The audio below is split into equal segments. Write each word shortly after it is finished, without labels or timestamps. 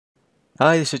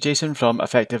Hi, this is Jason from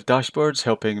Effective Dashboards,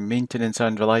 helping maintenance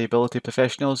and reliability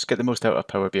professionals get the most out of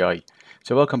Power BI.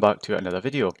 So welcome back to another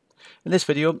video. In this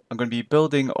video, I'm going to be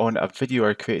building on a video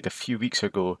I created a few weeks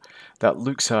ago that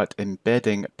looks at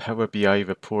embedding Power BI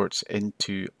reports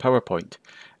into PowerPoint.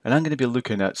 And I'm going to be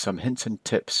looking at some hints and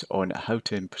tips on how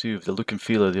to improve the look and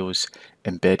feel of those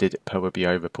embedded Power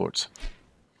BI reports.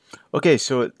 Okay,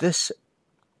 so this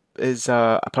is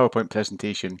a PowerPoint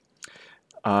presentation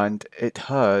and it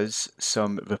has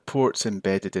some reports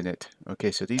embedded in it.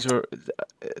 Okay, so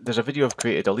there's a video I've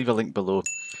created, I'll leave a link below,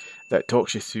 that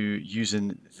talks you through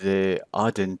using the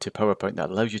add-in to PowerPoint that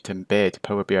allows you to embed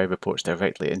Power BI reports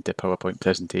directly into PowerPoint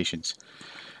presentations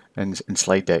and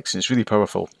slide decks, and it's really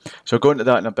powerful. So I'll go into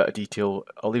that in a bit of detail,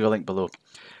 I'll leave a link below.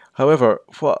 However,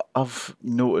 what I've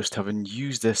noticed having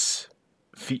used this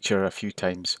feature a few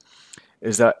times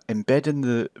is that embedding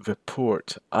the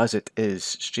report as it is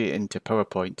straight into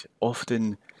PowerPoint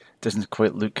often doesn't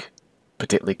quite look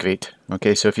particularly great.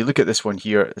 Okay, so if you look at this one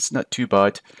here, it's not too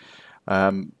bad,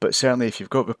 but certainly if you've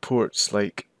got reports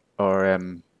reports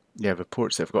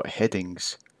that have got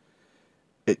headings,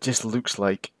 it just looks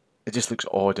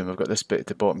odd, and we've got this bit at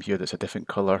the bottom here that's a different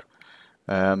color.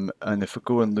 And if we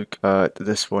go and look at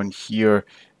this one here,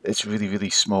 it's really, really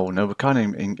small. Now we can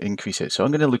increase it, so I'm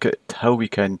going to look at how we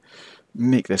can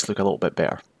make this look a little bit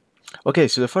better. Okay,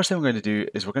 so the first thing we're going to do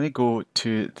is we're going to go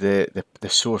to the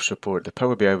source report, the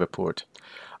Power BI report,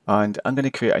 and I'm going to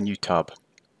create a new tab.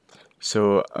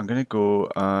 So I'm going to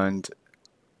go and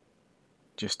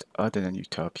just add in a new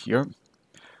tab here,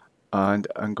 and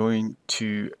I'm going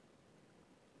to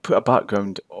put a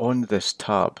background on this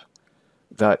tab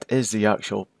that is the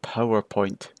actual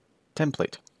PowerPoint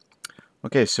template.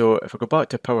 Okay, so if we go back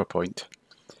to PowerPoint,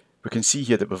 we can see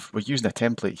here that we're using a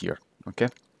template here. Okay,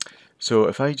 so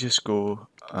if I just go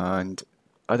and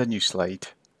add a new slide,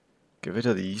 get rid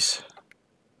of these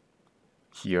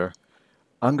here,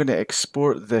 I'm going to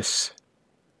export this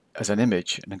as an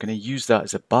image, and I'm going to use that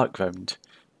as a background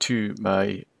to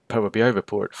my Power BI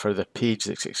report for the page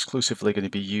that's exclusively going to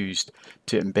be used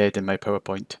to embed in my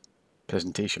PowerPoint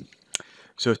presentation.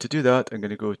 So to do that, I'm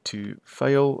going to go to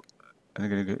File, and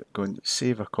I'm going to go and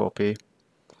save a copy,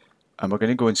 and we're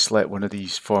going to go and select one of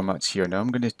these formats here. Now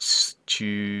I'm going to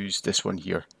choose this one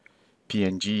here,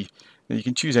 PNG. Now you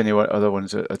can choose any other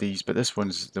ones of these, but this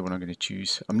one's the one I'm going to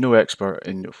choose. I'm no expert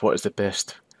in what is the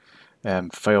best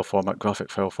file format, graphic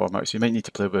file format, so you might need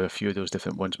to play with a few of those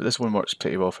different ones, but this one works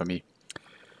pretty well for me.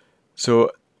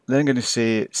 So then I'm going to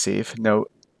say save. Now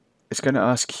it's going to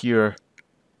ask here,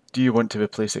 do you want to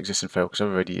replace the existing file? Because I've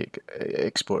already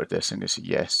exported this. I'm going to say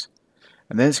yes.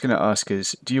 And then it's going to ask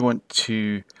us, do you want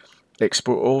to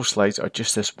export all slides or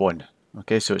just this one?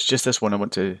 Okay, so it's just this one I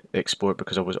want to export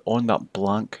because I was on that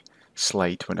blank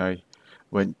slide when I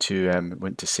went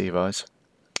to save as.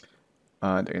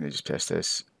 And I'm going to just press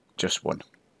this, just one.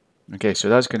 Okay, so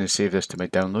that's going to save this to my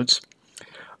downloads.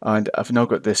 And I've now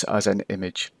got this as an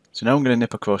image. So now I'm going to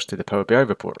nip across to the Power BI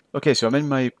report. Okay, so I'm in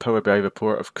my Power BI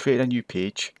report. I've created a new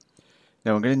page.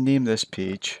 Now I'm going to name this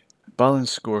page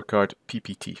Balance Scorecard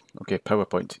PPT. Okay,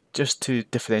 PowerPoint, just to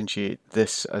differentiate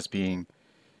this as being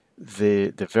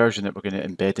the version that we're going to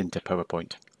embed into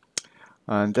PowerPoint.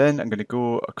 And then I'm going to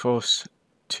go across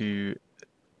to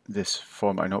this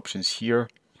formatting options here,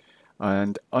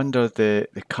 and under the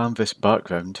canvas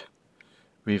background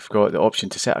we've got the option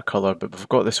to set a color, but we've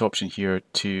got this option here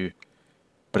to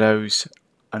browse,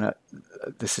 and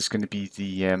this is going to be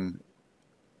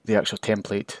the actual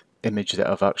template image that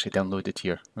I've actually downloaded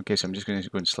here. Okay, so I'm just going to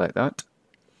go and select that,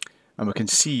 and we can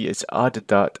see it's added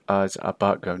that as a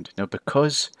background. Now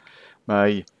because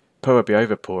my Power BI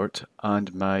report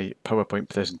and my PowerPoint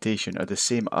presentation are the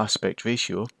same aspect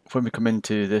ratio, when we come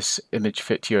into this image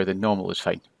fit here, the normal is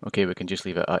fine. Okay, we can just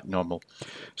leave it at normal.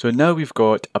 So now we've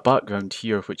got a background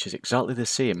here which is exactly the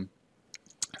same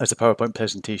as the PowerPoint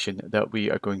presentation that we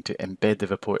are going to embed the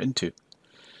report into.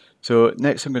 So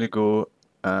next I'm going to go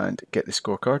and get the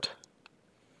scorecard.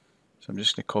 So I'm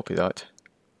just going to copy that.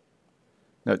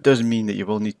 Now it does mean that you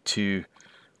will need to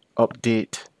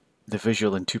update the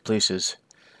visual in two places.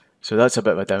 So that's a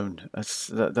bit of a down. That's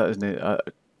a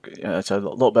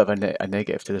little bit of a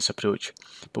negative to this approach.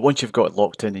 But once you've got it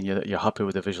locked in and you're happy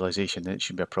with the visualization, then it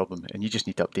shouldn't be a problem. And you just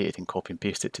need to update it and copy and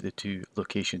paste it to the two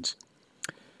locations.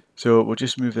 So we'll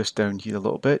just move this down here a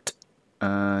little bit,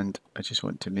 and I just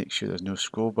want to make sure there's no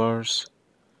scroll bars.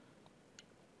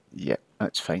 Yeah,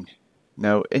 that's fine.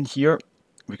 Now in here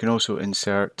we can also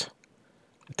insert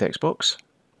a text box,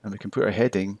 and we can put our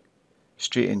heading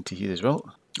straight into here as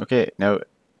well. Okay, now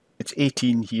it's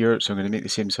 18 here, so I'm going to make the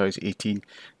same size 18.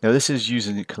 Now this is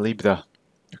using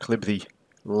Calibri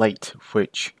Light,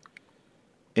 which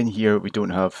In here we don't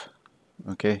have,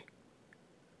 okay.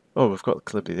 Oh, we've got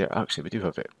Calibri there. Actually, we do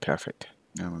have it. Perfect.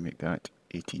 Now we'll make that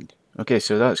 18. Okay,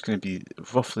 so that's going to be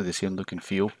roughly the same look and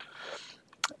feel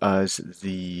as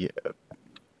the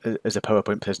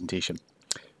PowerPoint presentation.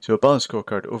 So a balanced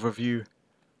scorecard overview,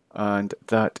 and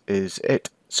that is it.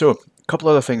 So a couple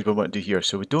other things we want to do here.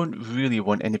 So we don't really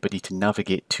want anybody to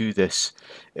navigate to this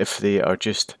if they are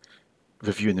just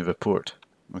reviewing the report,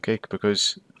 okay?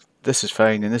 Because this is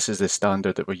fine, and this is the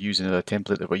standard that we're using, or the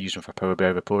template that we're using for Power BI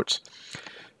reports.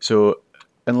 So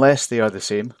unless they are the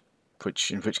same,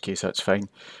 in which case that's fine.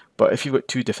 But if you've got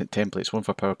two different templates, one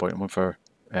for PowerPoint and one for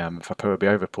Power BI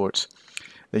reports,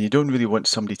 then you don't really want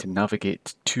somebody to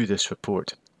navigate to this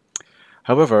report.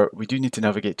 However, we do need to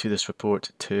navigate to this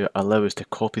report to allow us to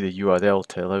copy the URL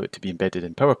to allow it to be embedded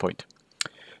in PowerPoint.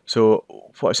 So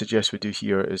what I suggest we do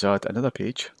here is add another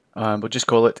page, and we'll just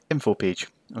call it info page.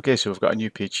 Okay, so we've got a new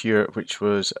page here, which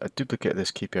was a duplicate of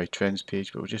this KPI trends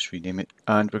page, but we'll just rename it.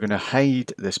 And we're going to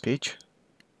hide this page,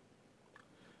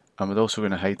 and we're also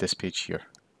going to hide this page here.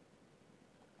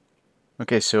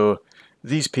 Okay, so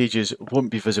these pages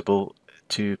won't be visible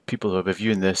to people who are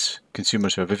reviewing this,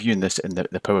 consumers who are reviewing this in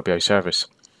the Power BI service.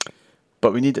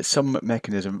 But we need some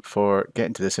mechanism for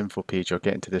getting to this info page or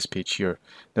getting to this page here.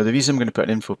 Now the reason I'm going to put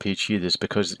an info page here is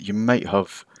because you might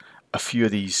have a few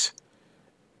of these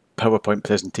PowerPoint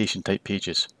presentation type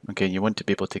pages. Okay, and you want to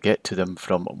be able to get to them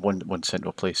from one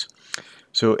central place.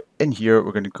 So in here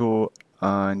we're going to go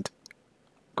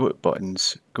to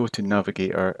buttons, go to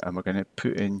navigator, and we're going to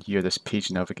put in here this page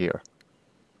navigator.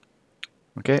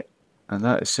 Okay, and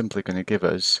that is simply going to give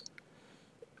us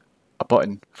a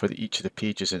button for each of the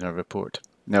pages in our report.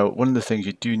 Now, one of the things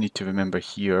you do need to remember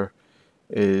here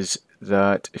is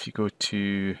that if you go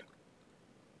to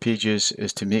pages,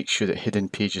 is to make sure that hidden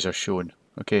pages are shown.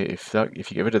 Okay, if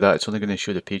you get rid of that, it's only going to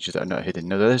show the pages that are not hidden.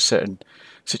 Now, there is certain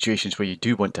situations where you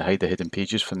do want to hide the hidden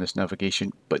pages from this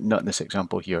navigation, but not in this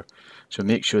example here. So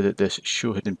make sure that this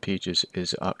show hidden pages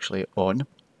is actually on.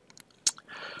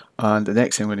 And the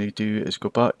next thing I'm going to do is go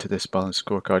back to this balanced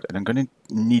scorecard, and I'm going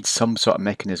to need some sort of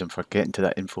mechanism for getting to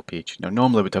that info page. Now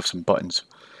normally we'd have some buttons,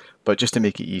 but just to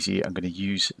make it easy, I'm going to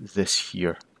use this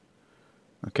here.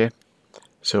 Okay,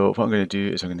 so what I'm going to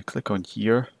do is I'm going to click on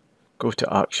here, go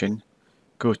to action,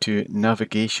 go to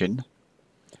navigation,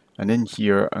 and in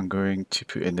here I'm going to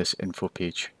put in this info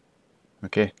page.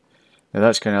 Okay, now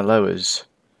that's going to allow us,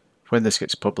 when this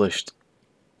gets published,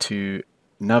 to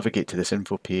navigate to this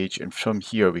info page, and from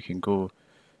here we can go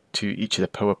to each of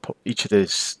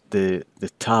the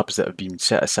tabs that have been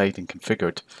set aside and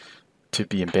configured to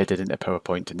be embedded into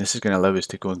PowerPoint, and this is going to allow us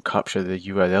to go and capture the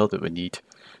URL that we need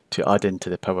to add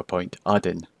into the PowerPoint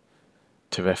add-in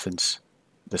to reference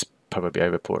this Power BI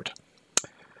report.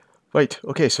 Right,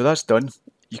 okay, so that's done.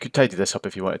 You could tidy this up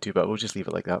if you wanted to, but we'll just leave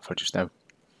it like that for just now.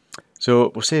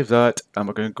 So we'll save that, and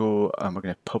we're going to go and we're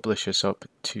going to publish this up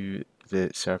to the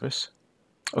service.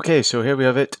 Okay, so here we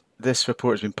have it. This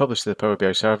report has been published to the Power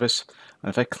BI service, and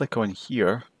if I click on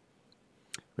here,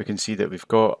 we can see that we've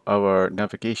got our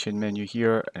navigation menu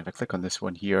here, and if I click on this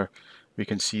one here, we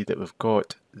can see that we've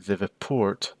got the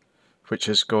report, which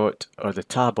has got, or the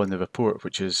tab on the report,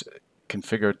 which is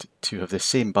configured to have the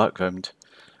same background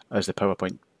as the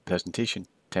PowerPoint presentation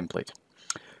template.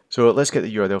 So let's get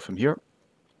the URL from here,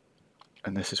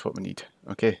 and this is what we need.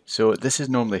 Okay, so this is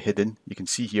normally hidden. You can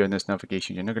see here in this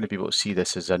navigation, you're not going to be able to see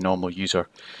this as a normal user,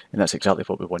 and that's exactly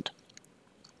what we want.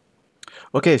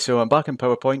 Okay, so I'm back in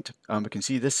PowerPoint, and we can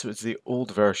see this was the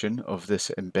old version of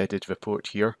this embedded report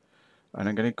here, and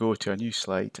I'm going to go to a new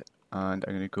slide, and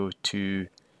I'm going to go to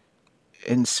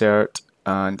Insert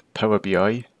and Power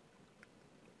BI.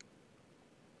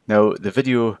 Now the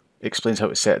video explains how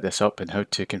to set this up and how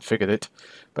to configure it,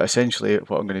 but essentially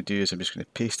what I'm going to do is I'm just going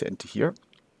to paste it into here,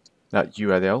 that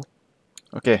URL.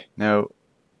 Okay, now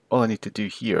all I need to do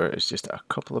here is just a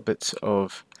couple of bits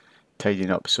of tidying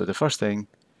up. So the first thing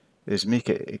is make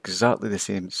it exactly the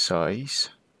same size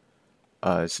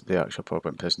as the actual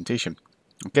PowerPoint presentation.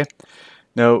 Okay,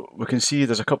 now we can see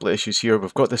there's a couple of issues here.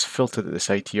 We've got this filtered at the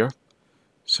side here,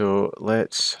 so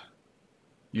let's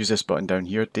use this button down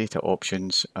here, data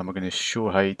options, and we're going to show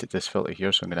hide this filter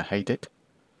here, so I'm going to hide it.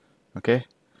 Okay,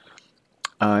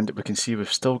 and we can see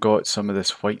we've still got some of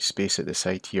this white space at the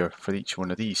side here for each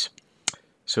one of these.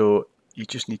 So you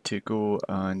just need to go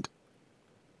and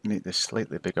make this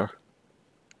slightly bigger,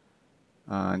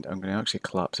 and I'm going to actually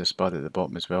collapse this bar at the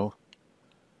bottom as well,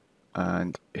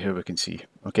 and here we can see.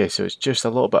 Okay, so it's just a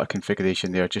little bit of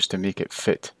configuration there just to make it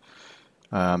fit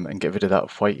and get rid of that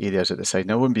white areas at the side.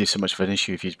 Now it wouldn't be so much of an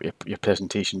issue if your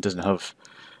presentation doesn't have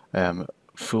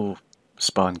full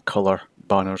span colour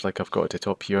banners like I've got at the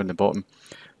top here and the bottom,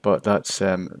 but that's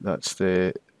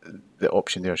the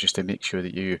option there, is just to make sure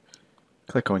that you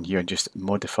click on here and just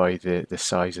modify the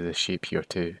size of the shape here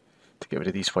to get rid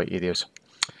of these white areas.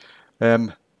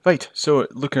 Right, so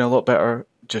looking a lot better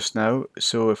just now.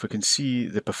 So if we can see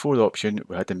the before option,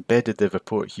 we had embedded the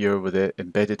report here with the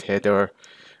embedded header,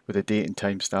 with a date and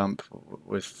timestamp,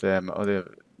 with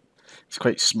other. It's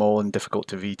quite small and difficult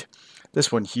to read.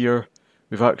 This one here,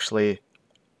 we've actually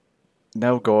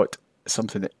now got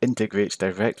something that integrates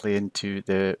directly into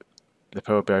the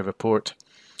Power BI report,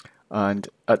 and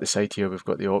at the side here we've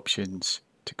got the options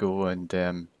to go and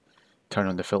turn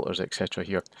on the filters, etc.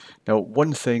 here. Now,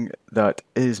 one thing that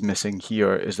is missing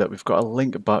here is that we've got a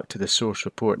link back to the source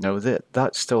report. Now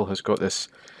that still has got this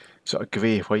sort of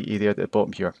grey white area at the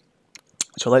bottom here.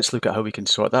 So let's look at how we can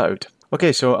sort that out.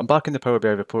 Okay, so I'm back in the Power BI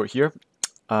report here,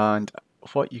 and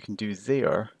what you can do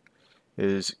there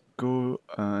is go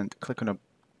and click on a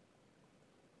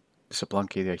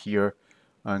blank area here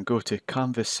and go to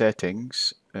canvas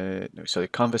settings,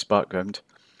 canvas background,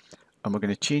 and we're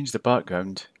going to change the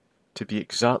background to be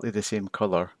exactly the same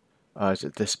color as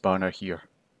this banner here.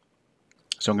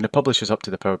 So I'm going to publish this up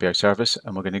to the Power BI service,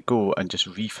 and we're going to go and just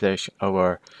refresh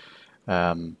our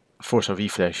force a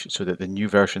refresh so that the new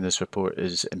version of this report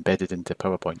is embedded into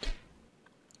PowerPoint.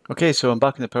 Okay, so I'm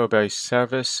back in the Power BI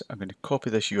service. I'm going to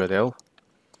copy this URL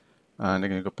and I'm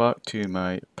going to go back to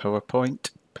my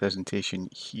PowerPoint presentation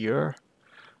here,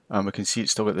 and we can see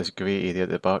it's still got this grey area at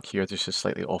the back here. There's a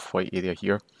slightly off-white area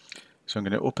here. So I'm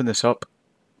going to open this up.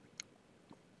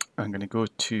 I'm going to go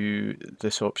to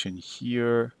this option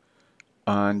here,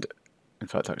 and in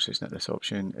fact actually it's not this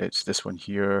option, it's this one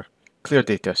here. Clear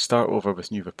data, start over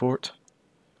with new report.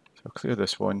 So I'll clear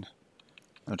this one.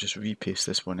 I'll just repaste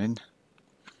this one in.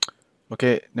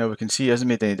 Okay, now we can see it hasn't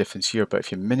made any difference here, but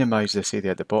if you minimize this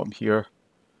area at the bottom here,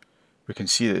 we can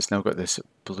see that it's now got this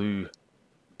blue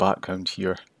background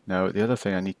here. Now the other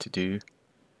thing I need to do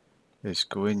is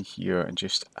go in here and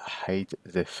just hide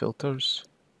the filters.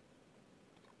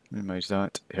 Minimize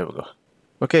that. Here we go.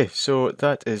 Okay, so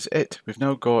that is it. We've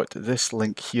now got this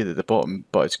link here at the bottom,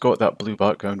 but it's got that blue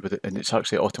background with it, and it's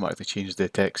actually automatically changed the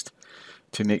text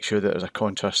to make sure that there's a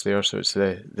contrast there. So it's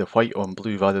the white on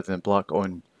blue rather than black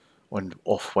on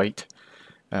off-white,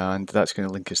 and that's going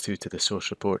to link us through to the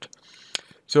source report.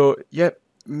 So yeah,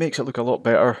 makes it look a lot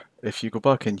better. If you go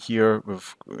back in here,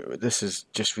 this is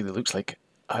just really looks like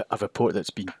a report that's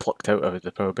been plucked out of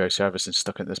the Power BI service and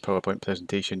stuck in this PowerPoint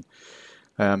presentation.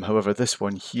 However, this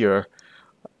one here,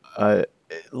 it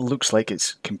looks like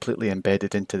it's completely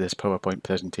embedded into this PowerPoint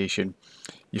presentation.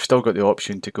 You've still got the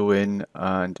option to go in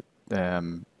and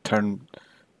turn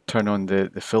on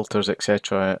the filters,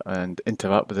 etc., and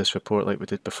interact with this report like we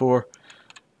did before.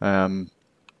 And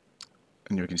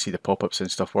you can see the pop-ups and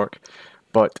stuff work,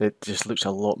 but it just looks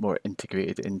a lot more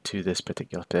integrated into this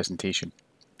particular presentation.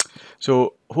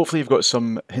 So hopefully you've got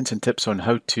some hints and tips on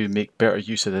how to make better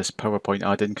use of this PowerPoint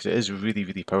add-in, because it is really,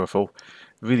 really powerful,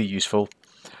 really useful.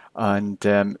 And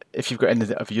if you've got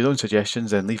any of your own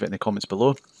suggestions, then leave it in the comments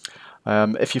below.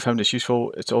 If you found this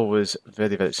useful, it's always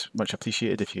very, very much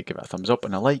appreciated if you give it a thumbs up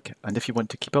and a like. And if you want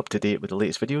to keep up to date with the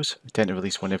latest videos, I tend to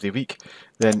release one every week,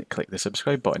 then click the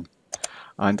subscribe button.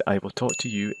 And I will talk to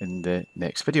you in the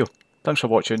next video. Thanks for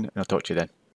watching, and I'll talk to you then.